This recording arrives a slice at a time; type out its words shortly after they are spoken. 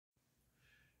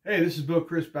Hey, this is Bill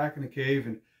Chris back in the cave,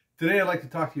 and today I'd like to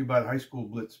talk to you about high school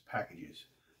blitz packages.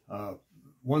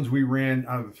 Ones we ran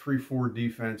out of the 3-4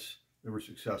 defense that were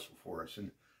successful for us. And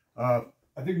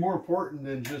I think more important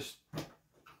than just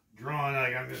drawing,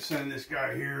 like I'm going to send this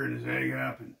guy here and his egg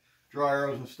up and draw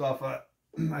arrows and stuff,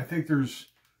 I think there's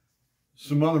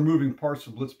some other moving parts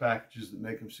of blitz packages that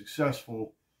make them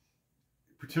successful,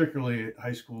 particularly at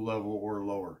high school level or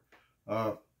lower.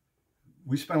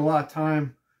 We spent a lot of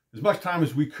time, as much time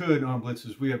as we could on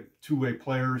blitzes. We have two-way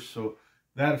players, so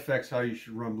that affects how you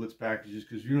should run blitz packages,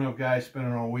 because you don't have guys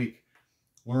spending all week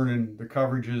learning the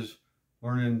coverages,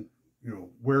 learning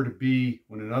where to be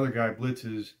when another guy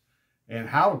blitzes and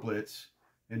how to blitz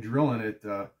and drilling it.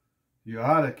 You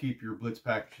ought to keep your blitz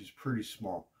packages pretty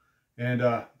small. And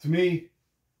to me,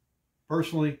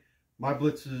 personally, my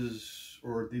blitzes,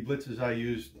 or the blitzes I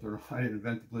use, I didn't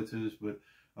invent the blitzes,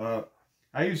 but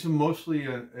I use them mostly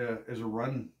as a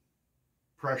run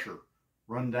pressure,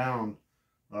 run down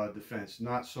defense,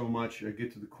 not so much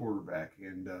get to the quarterback.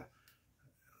 And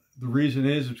the reason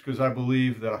is because I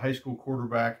believe that a high school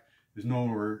quarterback is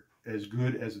nowhere as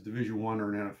good as a Division I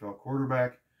or an NFL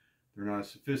quarterback. They're not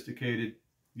as sophisticated,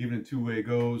 even in two-way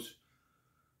goes.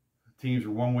 Teams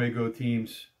are one-way go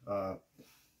teams.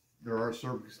 There are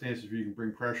circumstances where you can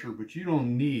bring pressure, but you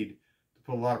don't need to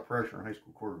put a lot of pressure on a high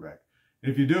school quarterback.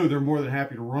 And if you do, they're more than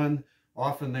happy to run.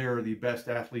 Often they are the best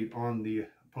athlete on the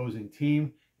opposing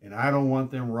team, and I don't want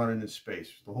them running in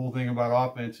space. The whole thing about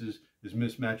offenses is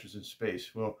mismatches in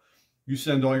space. Well, you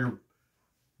send all your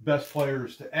best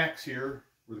players to X here,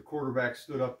 where the quarterback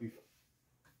stood up, you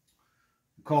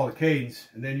call it cadence,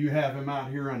 and then you have him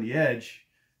out here on the edge,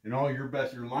 and all your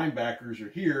linebackers are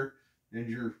here, and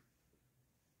your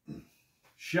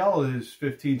shell is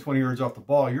 15, 20 yards off the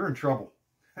ball, you're in trouble.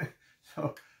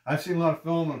 So I've seen a lot of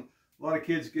film, and a lot of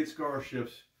kids get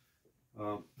scholarships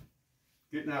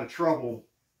getting out of trouble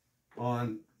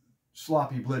on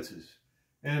sloppy blitzes.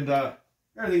 And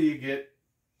everything you get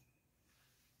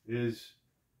is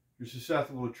you're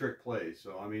susceptible to trick plays.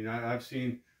 So, I mean, I've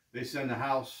seen they send a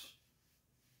house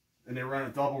and they run a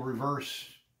double reverse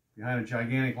behind a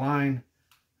gigantic line,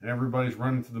 and everybody's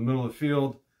running to the middle of the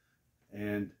field,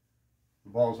 and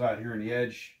the ball's out here on the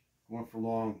edge, going for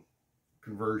long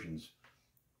conversions,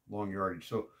 long yardage.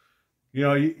 So,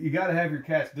 you got to have your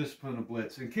cats discipline a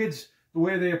blitz. And kids, the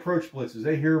way they approach blitzes,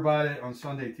 they hear about it on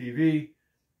Sunday TV.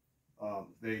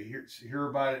 They hear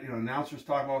about it, announcers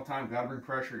talk all the time, got to bring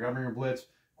pressure, got to bring a blitz.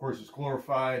 Of course, it's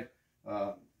glorified.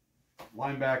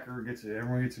 Linebacker gets it,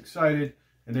 everyone gets excited,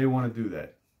 and they want to do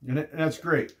that. And that's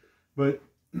great. But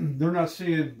they're not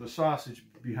seeing the sausage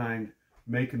behind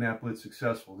making that blitz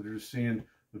successful. They're just seeing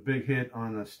the big hit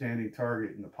on a standing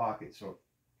target in the pocket. So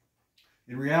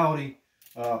in reality,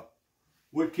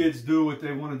 what kids do, what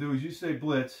they want to do is you say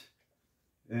blitz,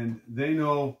 and they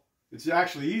know it's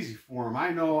actually easy for them. I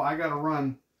know I got to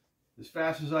run as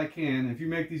fast as I can. If you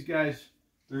make these guys,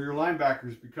 they're your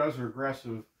linebackers because they're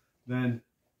aggressive, then,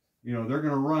 they're going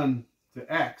to run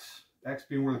to X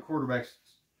being where the quarterbacks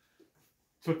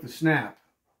took the snap,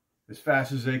 as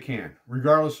fast as they can,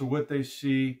 regardless of what they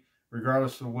see,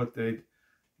 regardless of what they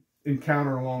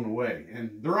encounter along the way.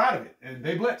 And they're out of it, and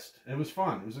they blitzed. It was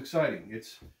fun. It was exciting.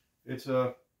 It's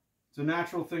a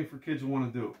natural thing for kids to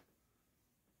want to do.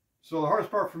 So the hardest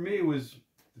part for me was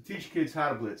to teach kids how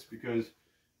to blitz, because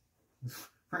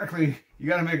frankly, you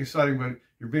got to make it exciting, but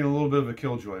you're being a little bit of a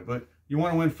killjoy. But you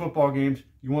want to win football games,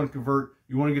 you want to convert,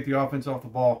 you want to get the offense off the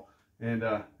ball, and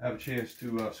have a chance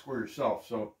to score yourself.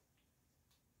 So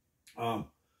I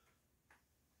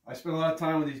spent a lot of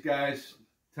time with these guys,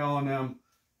 telling them,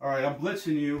 all right, I'm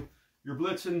blitzing you, you're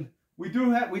blitzing. We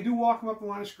do walk them up the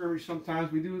line of scrimmage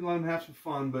sometimes. We do let them have some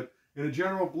fun, but in a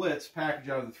general blitz package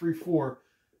out of the 3-4,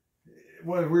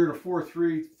 whether we were to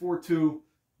 4-3, 4-2,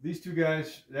 these two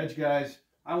guys, the edge guys,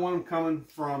 I want them coming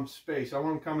from space. I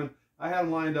want them coming. I had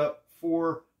them lined up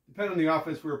for, depending on the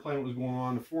offense we were playing, what was going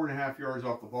on, 4.5 yards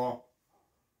off the ball.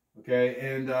 Okay,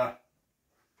 and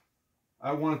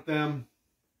I want them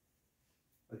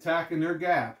attacking their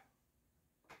gap.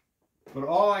 But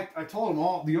I told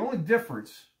them the only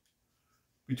difference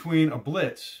between a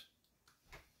blitz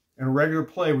and a regular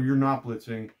play where you're not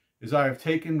blitzing is I have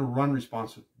taken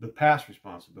the pass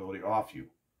responsibility off you.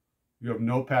 You have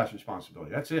no pass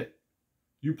responsibility. That's it.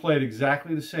 You play it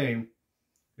exactly the same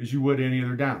as you would any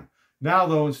other down. Now,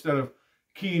 though, instead of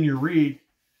keying your read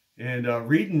and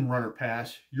reading run or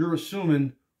pass, you're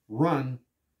assuming run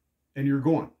and you're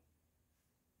going.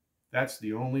 That's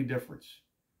the only difference.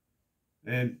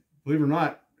 And believe it or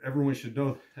not, everyone should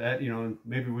know that, and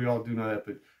maybe we all do know that,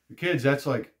 but the kids, that's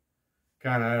like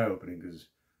kind of eye-opening, because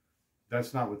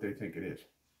that's not what they think it is.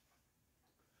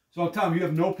 So I'm telling you, you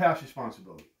have no pass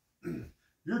responsibility.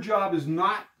 Your job is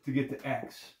not to get to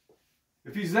X.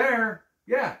 If he's there,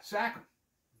 yeah, sack him.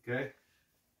 Okay?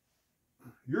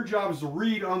 Your job is to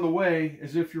read on the way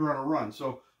as if you're on a run.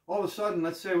 So all of a sudden,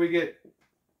 let's say we get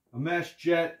a mesh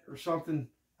jet or something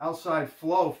outside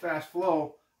flow, fast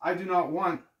flow. I do not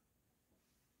want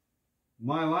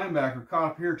my linebacker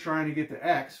caught up here trying to get to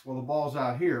X while the ball's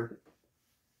out here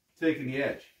taking the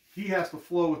edge. He has to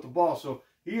flow with the ball. So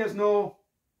he has no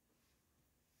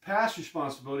pass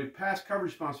responsibility, pass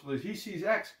coverage responsibility. If he sees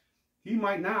X, he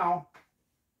might now,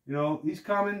 you know, he's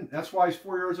coming. That's why he's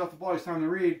 4 yards off the ball. It's time to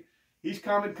read. He's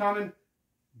coming.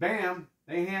 Bam.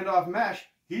 They hand off mesh.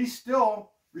 He's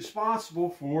still responsible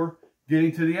for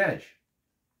getting to the edge.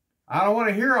 I don't want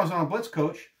to hear I was on a blitz,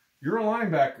 coach. You're a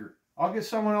linebacker. I'll get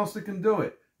someone else that can do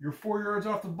it. You're 4 yards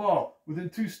off the ball. Within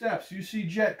 2 steps, you see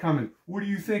jet coming. What do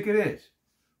you think it is?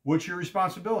 What's your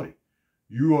responsibility?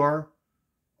 You are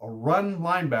a run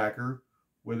linebacker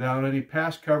without any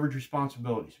pass coverage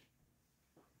responsibilities.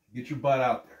 Get your butt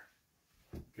out there,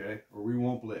 okay? Or we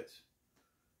won't blitz.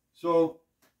 So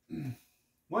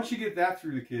once you get that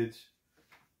through the kids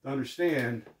to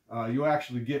understand, you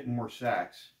actually get more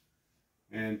sacks.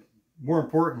 And more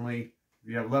importantly, if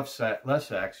you have less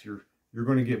sacks, you're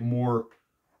going to get more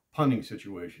punting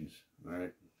situations, all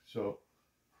right? So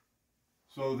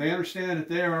they understand that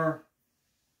they are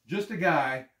just a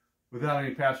guy without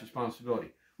any pass responsibility,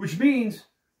 which means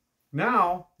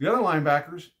now the other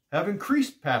linebackers have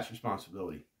increased pass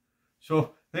responsibility.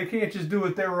 So they can't just do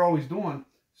what they were always doing.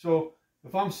 So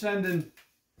if I'm sending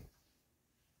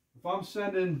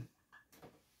the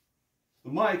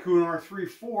Mike, who in our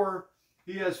 3-4,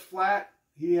 he has flat,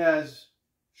 he has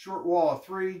short wall of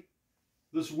 3.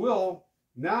 This Will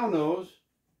now knows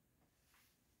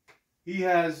he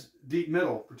has deep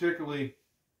middle, particularly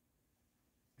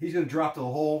he's going to drop to the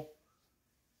hole,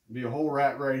 be a hole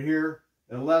rat right here,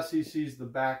 unless he sees the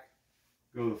back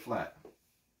go to the flat.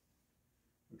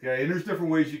 Okay, and there's different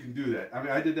ways you can do that. I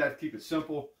mean, I did that to keep it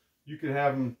simple. You could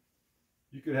have him,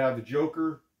 you could have the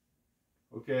joker,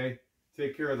 okay,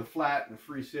 take care of the flat and the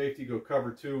free safety, go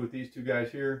cover 2 with these 2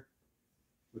 guys here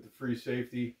with the free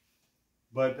safety.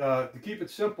 But to keep it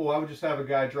simple, I would just have a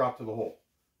guy drop to the hole,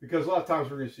 because a lot of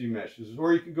times we're going to see meshes,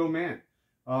 or you can go man.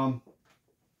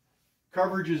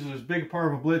 Coverage is as big a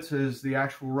part of a blitz as the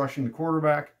actual rushing the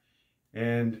quarterback.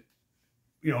 And,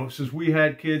 you know, since we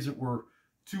had kids that were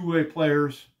two-way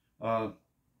players,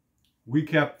 we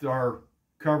kept our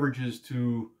coverages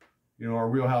to, you know, our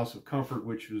wheelhouse of comfort,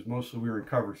 which was mostly we were in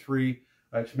cover 3.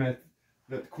 Which meant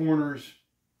that the corners,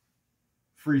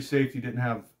 free safety didn't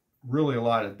have really a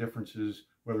lot of differences,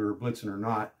 whether we were blitzing or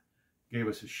not. Gave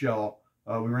us a shell.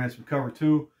 We ran some cover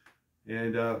 2.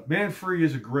 And man free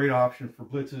is a great option for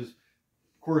blitzes.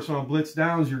 Of course, on blitz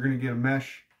downs, you're going to get a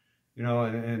mesh, you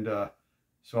know,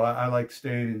 so I like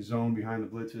staying in zone behind the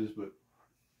blitzes, but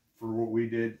for what we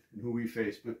did and who we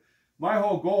faced. But my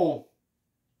whole goal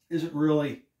isn't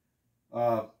really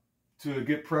to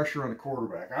get pressure on the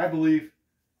quarterback. I believe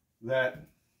that,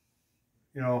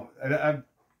 you know,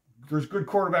 there's good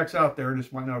quarterbacks out there, and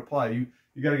this might not apply. You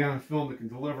got a guy on film that can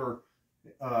deliver,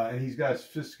 and he's got a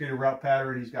sophisticated route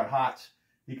pattern. He's got hots.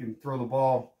 He can throw the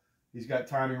ball. He's got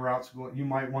timing routes going. You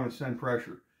might want to send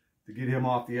pressure to get him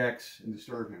off the X and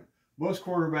disturb him. Most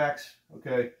quarterbacks,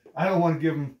 okay, I don't want to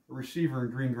give them a receiver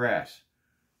in green grass.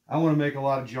 I want to make a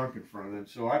lot of junk in front of them.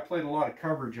 So I played a lot of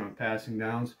coverage on passing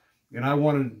downs, and I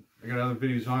got other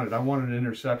videos on it, I wanted an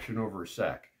interception over a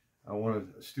sack. I wanted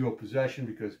a steal possession,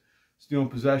 because stealing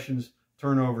possessions,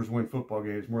 turnovers win football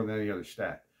games more than any other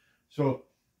stat. So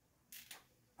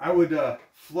I would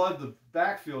flood the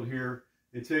backfield here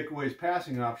and take away his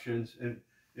passing options, and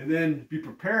then be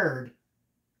prepared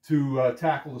to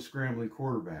tackle the scrambling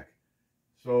quarterback.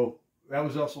 So that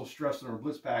was also stressed in our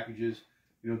blitz packages.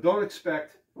 You know, don't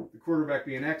expect the quarterback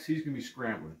being X, he's going to be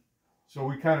scrambling. So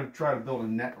we kind of try to build a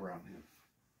net around him.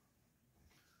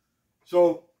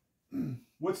 So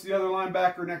what's the other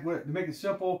linebacker next? To make it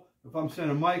simple, if I'm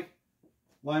sending Mike,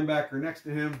 linebacker next to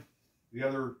him, the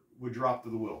other would drop to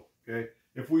the Will. Okay?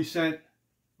 If we sent,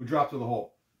 would drop to the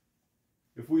hole.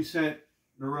 If we sent,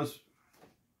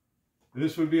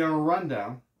 this would be on a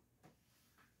rundown.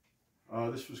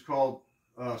 This was called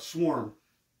Swarm.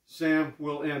 Sam,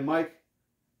 Will, and Mike.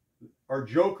 Our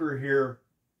joker here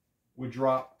would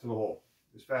drop to the hole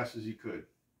as fast as he could.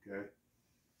 Okay?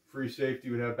 Free safety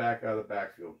would have back out of the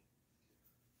backfield.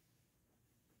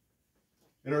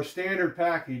 In our standard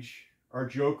package, our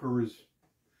joker is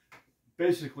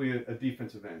basically a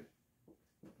defensive end.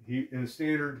 In a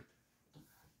standard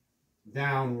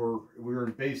down where we were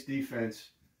in base defense,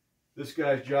 this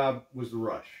guy's job was the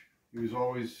rush. he was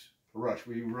always a rush.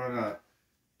 We run a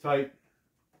tight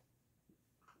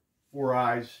 4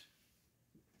 eyes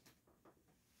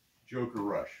Joker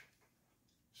rush.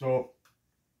 So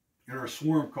in our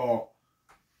swarm call,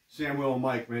 Sam, Will, and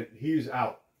Mike, man, he's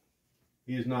out.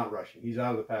 He is not rushing. He's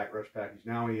out of the pack, rush package.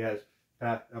 Now he has,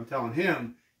 I'm telling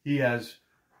him, he has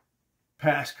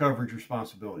pass coverage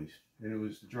responsibilities. And it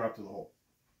was to drop to the hole.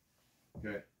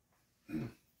 Okay.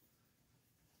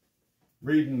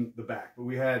 Reading the back. But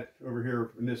we had over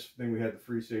here in this thing, we had the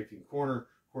free safety in corner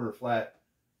flat.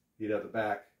 He'd have the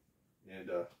back. And,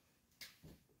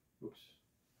 oops.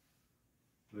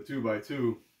 The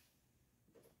 2x2,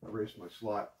 I erased my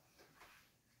slot.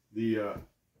 The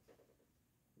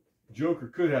Joker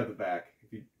could have the back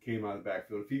if he came out of the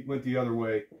backfield. If he went the other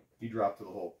way, he dropped to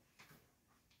the hole.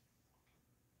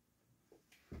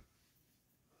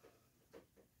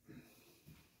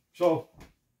 So,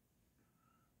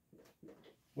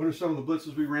 what are some of the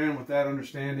blitzes we ran with that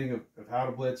understanding of how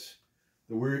to blitz?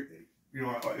 That we're, you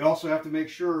know, I also have to make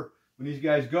sure when these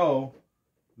guys go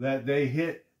that they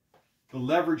hit the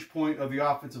leverage point of the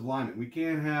offensive lineman. We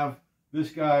can't have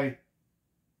this guy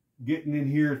getting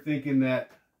in here thinking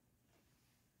that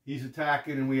he's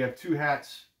attacking and we have two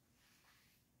hats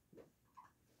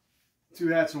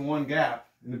in one gap,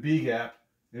 in the B gap,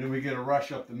 and then we get a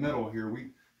rush up the middle here.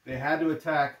 They had to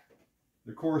attack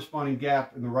the corresponding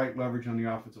gap in the right leverage on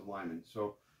the offensive lineman.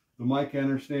 So the Mike, I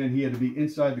understand he had to be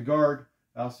inside the guard,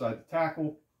 outside the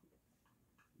tackle.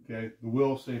 Okay, the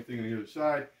Will, same thing on the other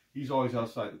side. He's always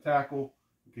outside the tackle.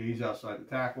 Okay, he's outside the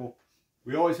tackle.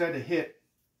 We always had to hit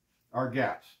our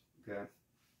gaps. Okay,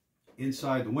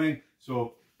 inside the wing.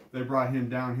 So they brought him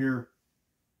down here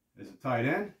as a tight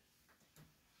end.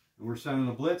 And we're sending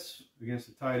a blitz against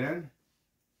the tight end.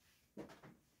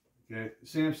 Okay,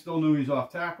 Sam still knew he's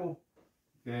off tackle.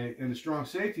 Okay, and the strong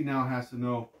safety now has to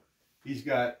know he's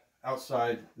got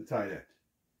outside the tight end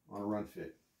on a run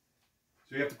fit.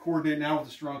 So you have to coordinate now with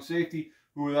the strong safety,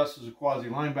 who with us is a quasi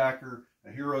linebacker,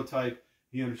 a hero type.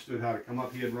 He understood how to come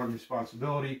up. He had run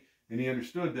responsibility, and he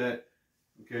understood that,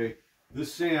 okay,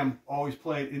 this Sam always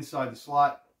played inside the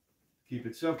slot. Keep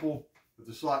it simple. If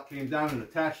the slot came down and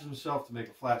attaches himself to make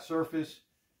a flat surface,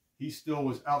 he still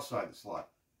was outside the slot.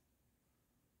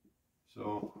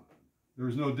 So there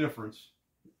was no difference.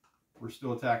 We're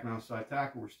still attacking outside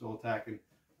tackle. We're still attacking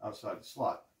outside the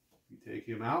slot. You take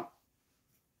him out.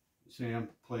 Sam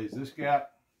plays this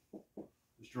gap.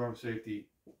 The strong safety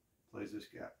plays this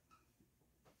gap.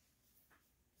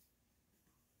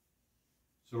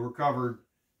 So we're covered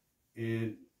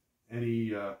in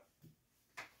any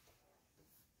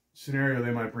scenario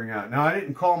they might bring out. Now, I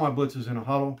didn't call my blitzes in a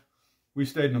huddle. We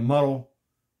stayed in a muddle.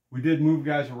 We did move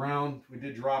guys around. We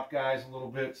did drop guys a little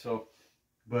bit. So,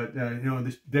 but you know,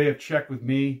 this day of check with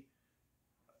me,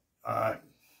 I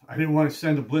didn't want to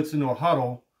send a blitz into a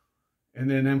huddle and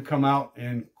then them come out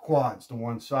in quads to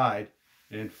one side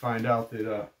and find out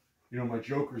that you know, my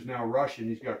Joker's now rushing.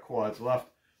 He's got quads left.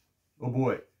 Oh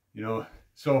boy, you know.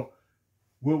 So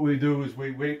what we do is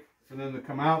we wait for them to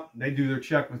come out. They do their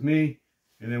check with me,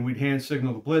 and then we'd hand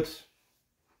signal the blitz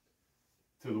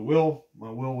to the Will. My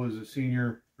Will was a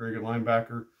senior, very good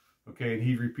linebacker. Okay, and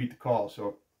he'd repeat the call.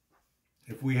 So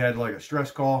if we had like a stress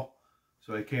call,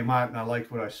 so they came out and I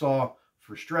liked what I saw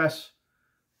for stress,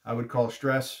 I would call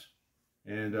stress,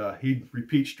 and he'd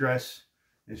repeat stress.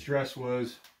 And stress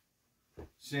was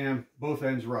Sam, both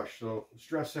ends rush. So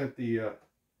stress sent the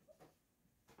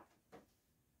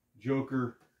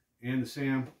Joker and the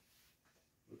Sam.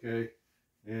 Okay,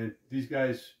 and these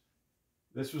guys,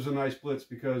 this was a nice blitz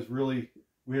because really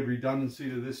we had redundancy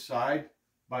to this side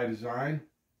by design,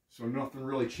 so nothing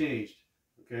really changed.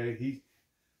 Okay, he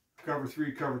cover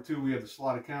 3, cover 2, we have the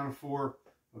slot accounted for.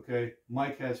 Okay,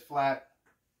 Mike has flat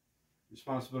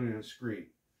responsibility on the screen,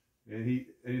 and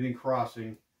anything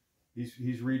crossing,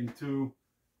 he's reading 2,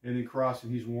 anything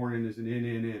crossing, he's warning as an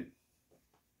in.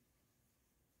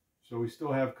 So we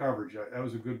still have coverage. That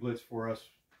was a good blitz for us.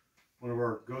 One of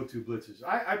our go-to blitzes.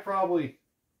 I probably,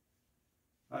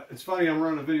 it's funny, I'm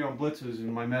running a video on blitzes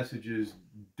and my message is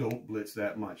don't blitz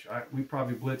that much. We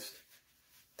probably blitzed,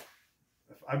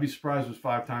 I'd be surprised if it was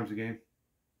 5 times a game.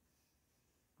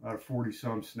 Out of 40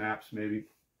 some snaps maybe.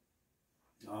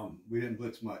 We didn't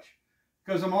blitz much.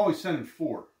 Because I'm always sending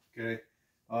 4, okay?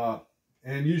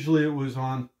 And usually it was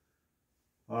on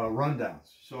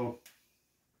rundowns. So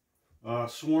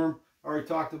swarm, I already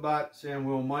talked about. Sam,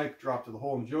 Will, Mike, drop to the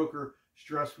hole and Joker.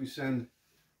 Stress, we send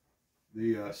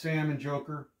the Sam and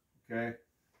Joker. Okay.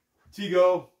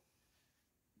 Tigo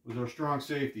was our strong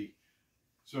safety.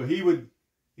 So he would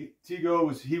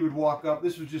walk up.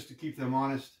 This was just to keep them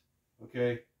honest.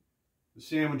 Okay.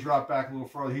 Sam would drop back a little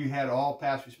farther. He had all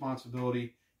pass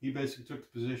responsibility. He basically took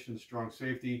the position of strong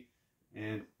safety,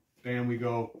 and bam, we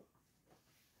go.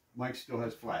 Mike still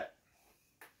has flat.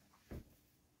 Of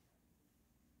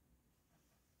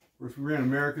course, we ran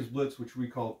America's Blitz, which we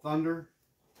call Thunder.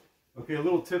 Okay, a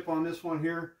little tip on this one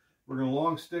here. We're going to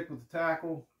long stick with the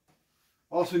tackle.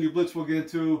 Also in your blitz, we'll get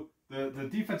into the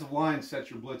defensive line sets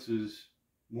your blitzes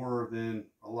more than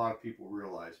a lot of people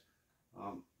realize.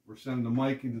 We're sending the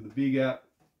Mike into the B gap,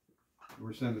 and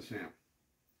we're sending Sam.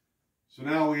 So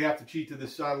now we have to cheat to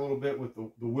this side a little bit with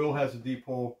the Will has a deep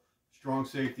hole, strong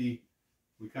safety.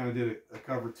 We kind of did a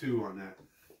cover 2 on that.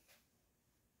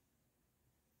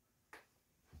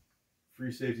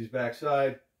 Free safety's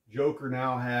backside. Joker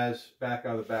now has back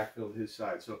out of the backfield his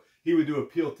side. So he would do a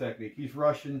peel technique. He's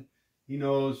rushing. He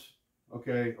knows,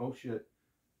 okay, oh shit,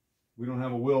 we don't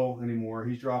have a Will anymore.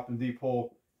 He's dropping deep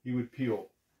hole. He would peel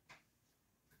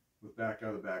with back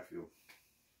out of the backfield.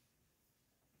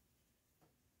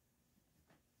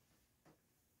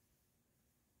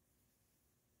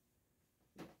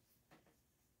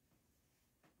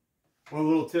 One of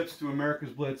the little tips to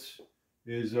America's Blitz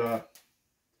is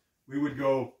we would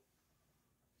go,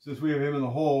 since we have him in the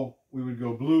hole, we would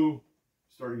go blue,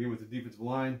 starting again with the defensive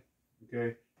line.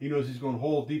 Okay, he knows he's going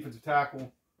hole, defensive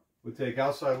tackle would take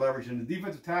outside leverage, and the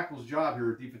defensive tackle's job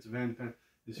here, defensive end,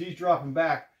 is he's dropping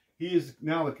back. He is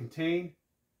now the contain,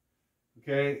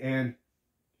 okay, and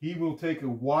he will take a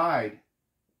wide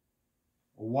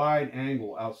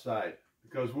angle outside,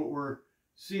 because what we're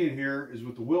seeing here is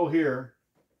with the Will here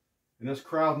and us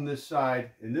crowding this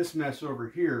side and this mess over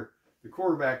here, the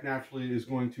quarterback naturally is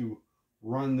going to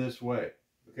run this way,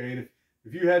 okay? And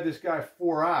if you had this guy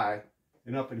 4-eye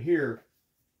and up in here,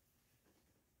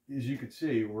 as you can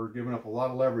see, we're giving up a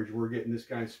lot of leverage. We're getting this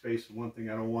guy in space. The one thing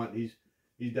I don't want, he's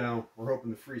down. We're hoping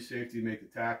the free safety to make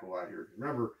the tackle out here.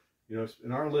 Remember, you know,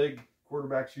 in our league,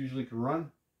 quarterbacks usually can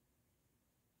run.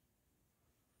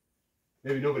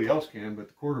 Maybe nobody else can, but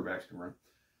the quarterbacks can run.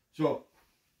 So,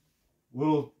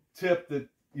 little tip that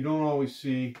you don't always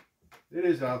see, it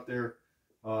is out there,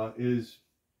 is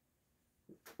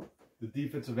the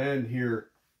defensive end here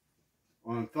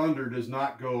on Thunder does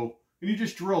not go, and you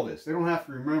just drill this. They don't have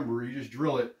to remember, you just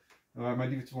drill it. My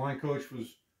defensive line coach was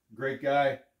a great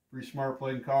guy, pretty smart,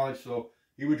 played in college, so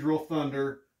he would drill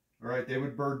Thunder. All right, they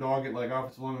would bird dog it like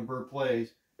offensive lineman bird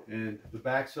plays, and the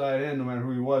backside end, no matter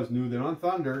who he was, knew that on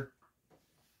Thunder,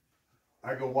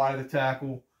 I go wide of the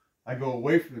tackle, I go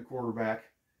away from the quarterback,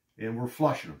 and we're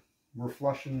flushing him. We're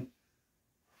flushing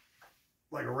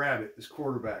like a rabbit, this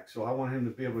quarterback. So I want him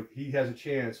to be able to, he has a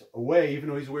chance away, even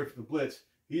though he's away from the blitz,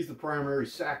 he's the primary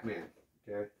sack man,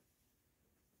 okay?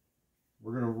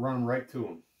 We're going to run right to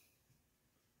him.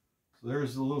 So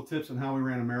there's the little tips on how we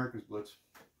ran America's Blitz.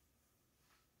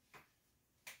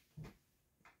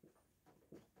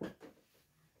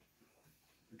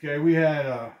 Okay, we had,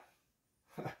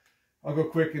 I'll go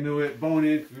quick into it. Bone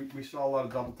in, we saw a lot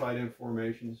of double tight end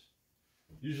formations.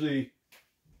 Usually,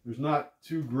 there's not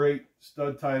two great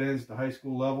stud tight ends at the high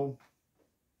school level.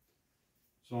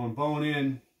 So on bone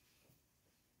in,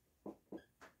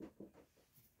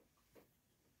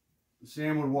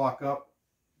 Sam would walk up.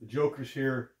 The Joker's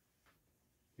here.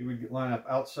 He would line up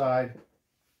outside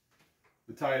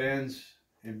the tight ends.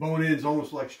 And bone in's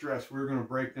almost like stress. We're going to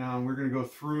break down. We're going to go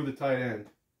through the tight end.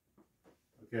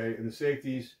 Okay, and the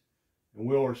safeties and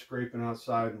Will are scraping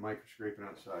outside and Mike are scraping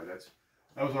outside.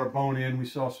 That was our bone in. We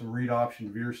saw some read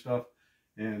option veer stuff,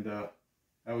 and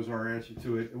that was our answer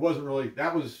to it. It wasn't really,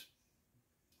 that was,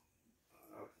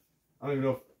 I don't even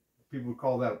know if people would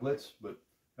call that a blitz, but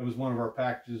that was one of our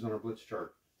packages on our blitz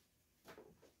chart.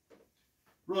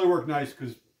 Really worked nice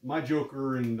because my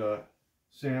Joker and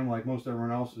Sam, like most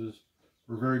everyone else's,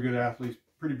 were very good athletes,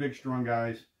 pretty big, strong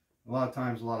guys. A lot of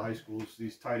times, a lot of high schools,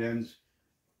 these tight ends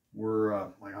were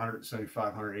like 175,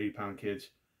 180 pound kids,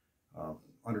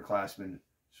 underclassmen.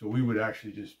 So we would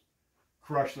actually just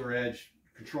crush their edge,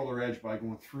 control their edge by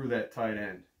going through that tight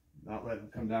end, not let them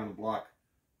come down and block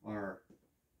on our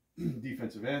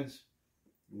defensive ends.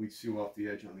 And we'd seal off the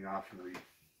edge on the option read.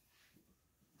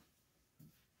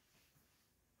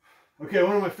 Okay,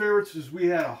 one of my favorites is we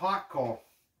had a hawk call,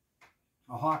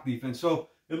 a hawk defense. So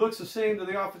it looks the same to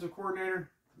the offensive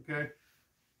coordinator. Okay,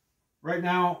 right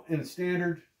now in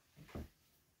standard,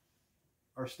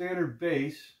 our standard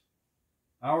base,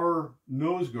 our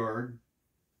nose guard,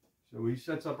 so he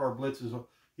sets up our blitzes.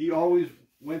 He always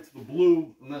went to the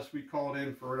blue unless we called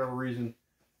in for whatever reason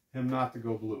him not to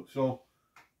go blue. So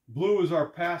blue is our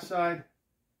pass side,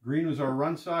 green was our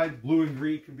run side. Blue and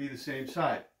green can be the same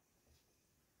side.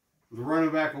 With the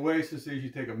running back away, since they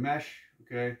usually take a mesh,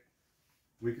 okay,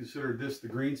 we considered this the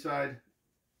green side,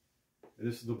 and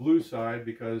this is the blue side,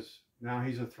 because now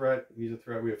he's a threat. He's a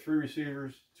threat. We have 3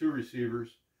 receivers, 2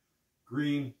 receivers,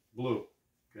 green, blue.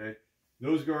 Okay,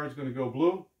 nose guard's going to go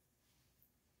blue.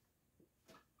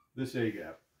 This A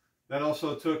gap. That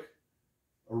also took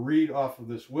a read off of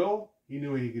this Will. He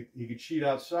knew he could cheat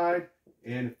outside,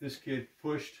 and if this kid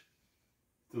pushed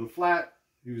to the flat,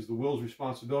 it was the Will's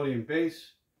responsibility in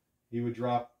base. He would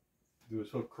drop, do his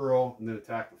hook curl, and then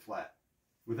attack the flat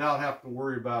without having to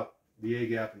worry about the A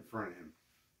gap in front of him.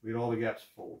 We had all the gaps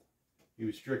fold. He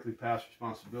was strictly pass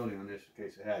responsibility on this in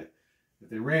case it had it. If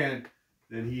they ran,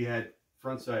 then he had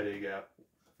front side A gap,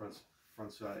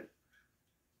 front side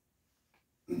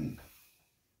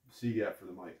C gap for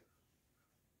the mic.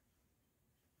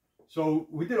 So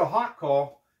we did a hot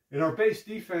call. In our base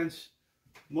defense,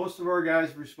 most of our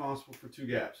guys are responsible for 2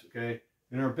 gaps, okay?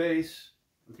 In our base,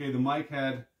 okay, the mic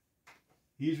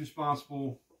he's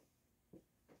responsible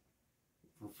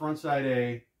for front side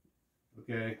A,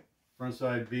 okay, front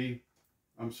side B,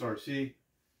 I'm sorry, C.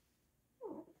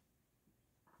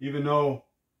 Even though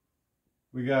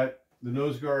we got the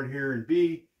nose guard here in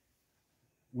B,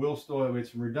 Will still have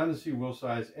some redundancy. Will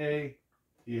size A,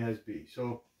 he has B.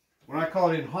 So when I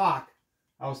called in Hawk,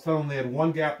 I was telling them they had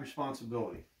 1 gap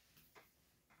responsibility.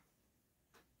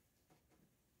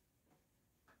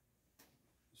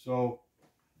 So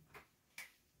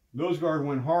nose guard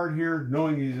went hard here,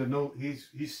 knowing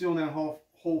he's sealing that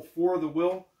hole for the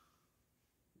Will.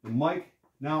 The mic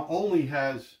now only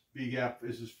has B gap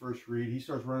as his first read. He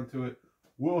starts running to it.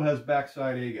 Will has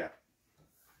backside A gap.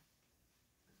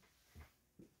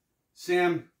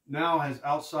 Sam now has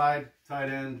outside tight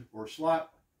end or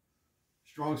slot.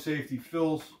 Strong safety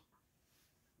fills.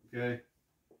 Okay.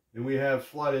 And we have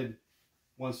flooded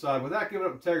one side without giving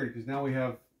up integrity, because now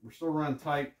we're still running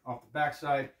tight off the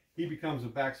backside. He becomes a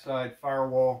backside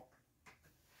firewall.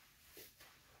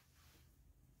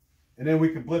 And then we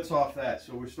can blitz off that.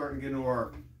 So we're starting to get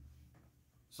into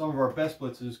some of our best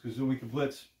blitzes, because then we can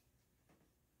blitz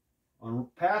on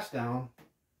pass down.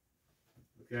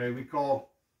 Okay, we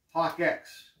call Hawk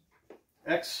X.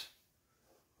 X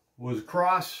was a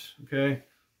cross, okay.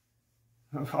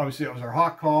 Obviously that was our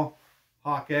Hawk call.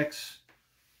 Hawk X,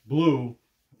 blue,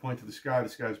 point to the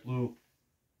sky's blue,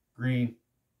 green,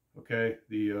 okay,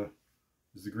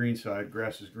 is the green side,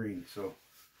 grass is green. So,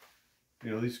 you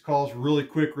know, these calls are really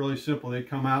quick, really simple. They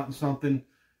come out in something,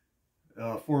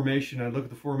 formation. I'd look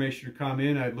at the formation to come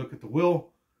in, I'd look at the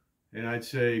Will, and I'd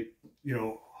say, you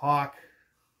know, Hawk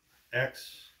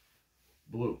X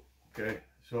blue. Okay,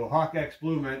 so Hawk X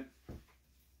blue meant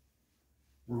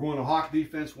we're going to Hawk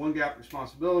defense, 1 gap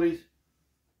responsibilities,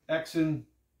 Xing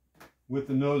with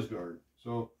the nose guard.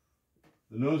 So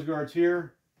the nose guard's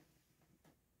here.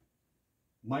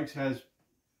 Mike's has,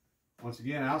 once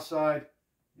again, outside,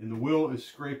 and the Will is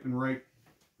scraping right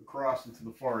across into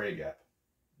the far A gap,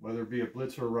 whether it be a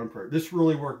blitz or a run prayer. This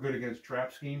really worked good against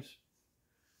trap schemes.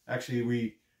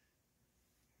 Actually,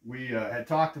 we had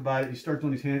talked about it. You start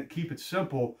doing these hands, keep it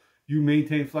simple, you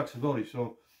maintain flexibility.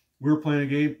 So we were playing a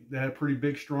game that had a pretty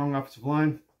big, strong offensive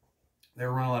line. They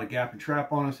were running a lot of gap and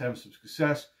trap on us, having some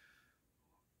success.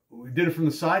 We did it from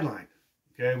the sideline.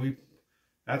 Okay,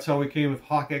 that's how we came with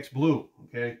Hawk X blue.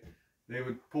 Okay, they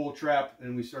would pull trap,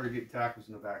 and we started getting tackles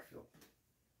in the backfield.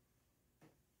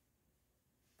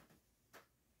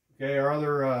 Okay, our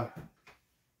other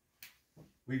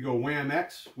we go Wham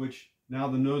X, which now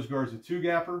the nose guard's a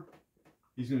 2-gapper.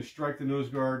 He's going to strike the nose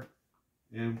guard,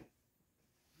 and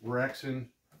we're Xing.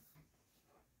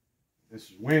 This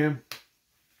is Wham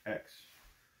X.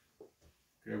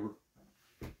 Okay,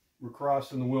 we're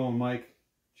crossing the Will and Mike,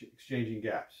 exchanging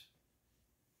gaps.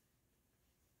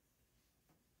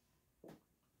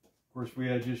 Of course, we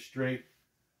had just straight.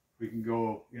 We can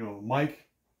go, you know, Mike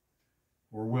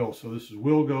or Will. So this is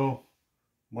Will go,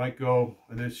 Mike go,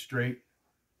 and then straight.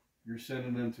 You're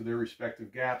sending them to their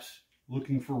respective gaps,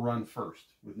 looking for run first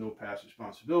with no pass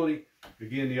responsibility.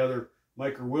 Again, the other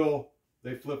Mike or Will,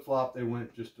 they flip-flop. They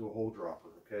went just to a hole dropper,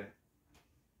 okay?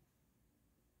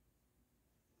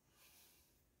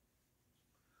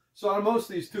 So on most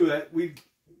of these too, that we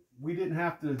didn't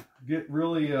have to get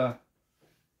really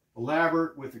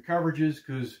elaborate with the coverages,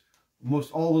 because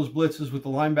most all those blitzes with the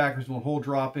linebackers went hole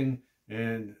dropping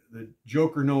and the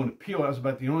joker knowing to peel. That was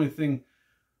about the only thing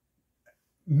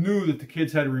new that the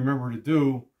kids had to remember to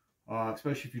do,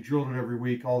 especially if you drilled it every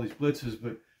week, all these blitzes.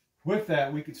 But with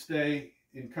that, we could stay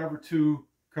in cover 2,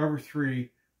 cover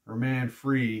 3, or man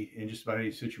free in just about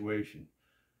any situation.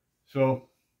 So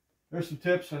there's some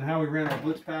tips on how we ran our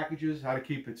blitz packages, how to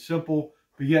keep it simple,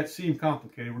 but yet seem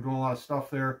complicated. We're doing a lot of stuff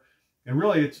there. And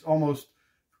really, it's almost,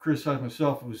 criticize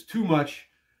myself, it was too much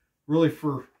really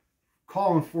for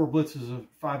calling 5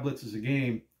 blitzes a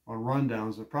game on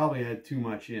rundowns, I probably had too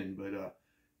much in. But,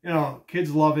 you know,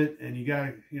 kids love it, and you got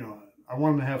to, you know, I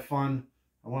want them to have fun.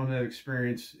 I want them to have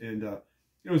experience. And, you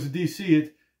know, as a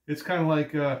DC, it's kind of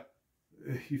like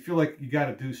you feel like you got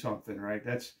to do something, right?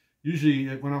 That's usually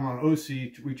when I'm on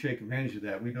OC, we take advantage of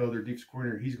that. We know their defense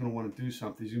coordinator, he's going to want to do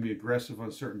something. He's going to be aggressive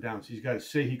on certain downs. He's got to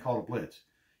say he called a blitz.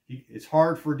 It's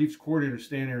hard for a defense coordinator to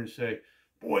stand there and say,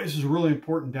 boy, this is a really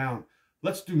important down.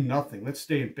 Let's do nothing. Let's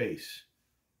stay in base.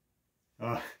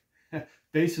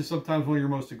 Base is sometimes one of your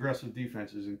most aggressive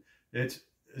defenses. And it's,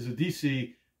 as a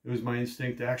DC, it was my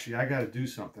instinct to actually, I got to do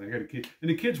something. I got to keep, and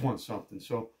the kids want something.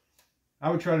 So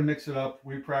I would try to mix it up.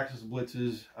 We practiced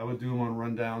blitzes. I would do them on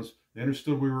rundowns. They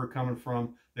understood where we were coming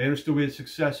from. They understood we had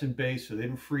success in base, so they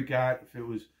didn't freak out if it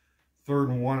was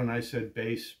 3rd and 1 and I said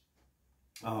base.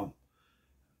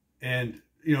 And,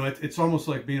 you know, it's almost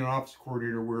like being an offensive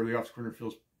coordinator where the offensive coordinator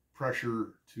feels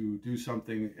pressure to do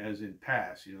something as in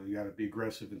pass. You know, you got to be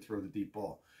aggressive and throw the deep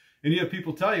ball. And you have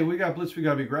people tell you, we got blitz, we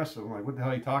got to be aggressive. I'm like, what the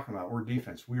hell are you talking about? We're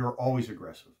defense. We are always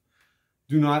aggressive.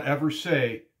 Do not ever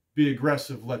say, be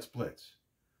aggressive, let's blitz.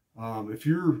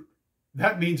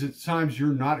 That means at times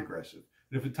you're not aggressive.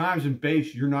 And if at times in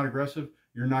base you're not aggressive,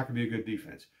 you're not going to be a good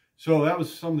defense. So that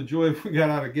was some of the joy we got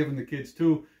out of giving the kids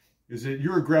too, is that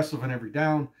you're aggressive on every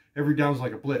down. Every down is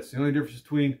like a blitz. The only difference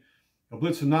between a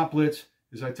blitz and not blitz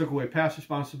is I took away pass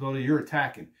responsibility, you're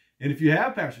attacking. And if you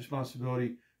have pass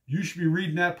responsibility, you should be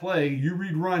reading that play. You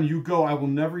read run, you go. I will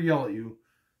never yell at you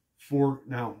for,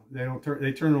 now,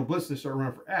 they turn on blitz, they start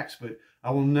running for X, but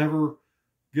I will never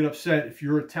get upset if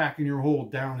you're attacking your hole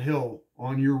downhill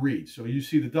on your read. So you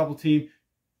see the double team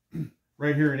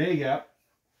right here in A gap.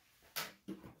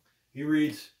 He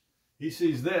reads, he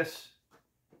sees this.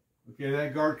 Okay,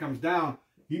 that guard comes down.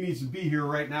 He needs to be here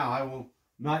right now. I will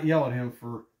not yell at him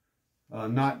for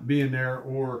not being there,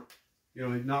 or, you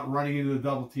know, not running into the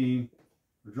double team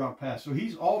or drop pass. So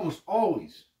he's almost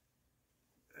always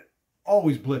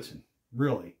blitzing,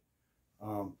 really.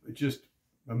 It's just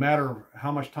a matter of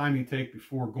how much time you take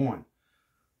before going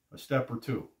a step or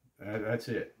two. That's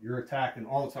it. You're attacking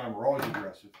all the time. We're always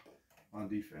aggressive on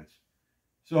defense.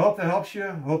 So I hope that helps you.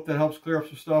 I hope that helps clear up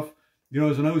some stuff. You know,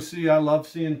 as an OC, I love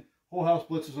seeing whole house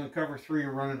blitzes on cover 3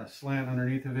 and running a slant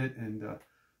underneath of it. And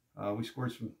we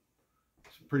scored some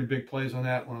pretty big plays on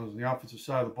that when I was on the offensive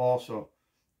side of the ball. So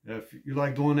if you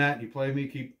like doing that and you play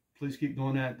me, please keep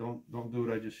doing that. Don't do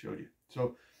what I just showed you.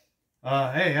 So,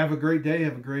 hey, have a great day.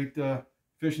 Have a great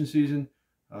fishing season.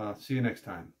 See you next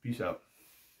time. Peace out.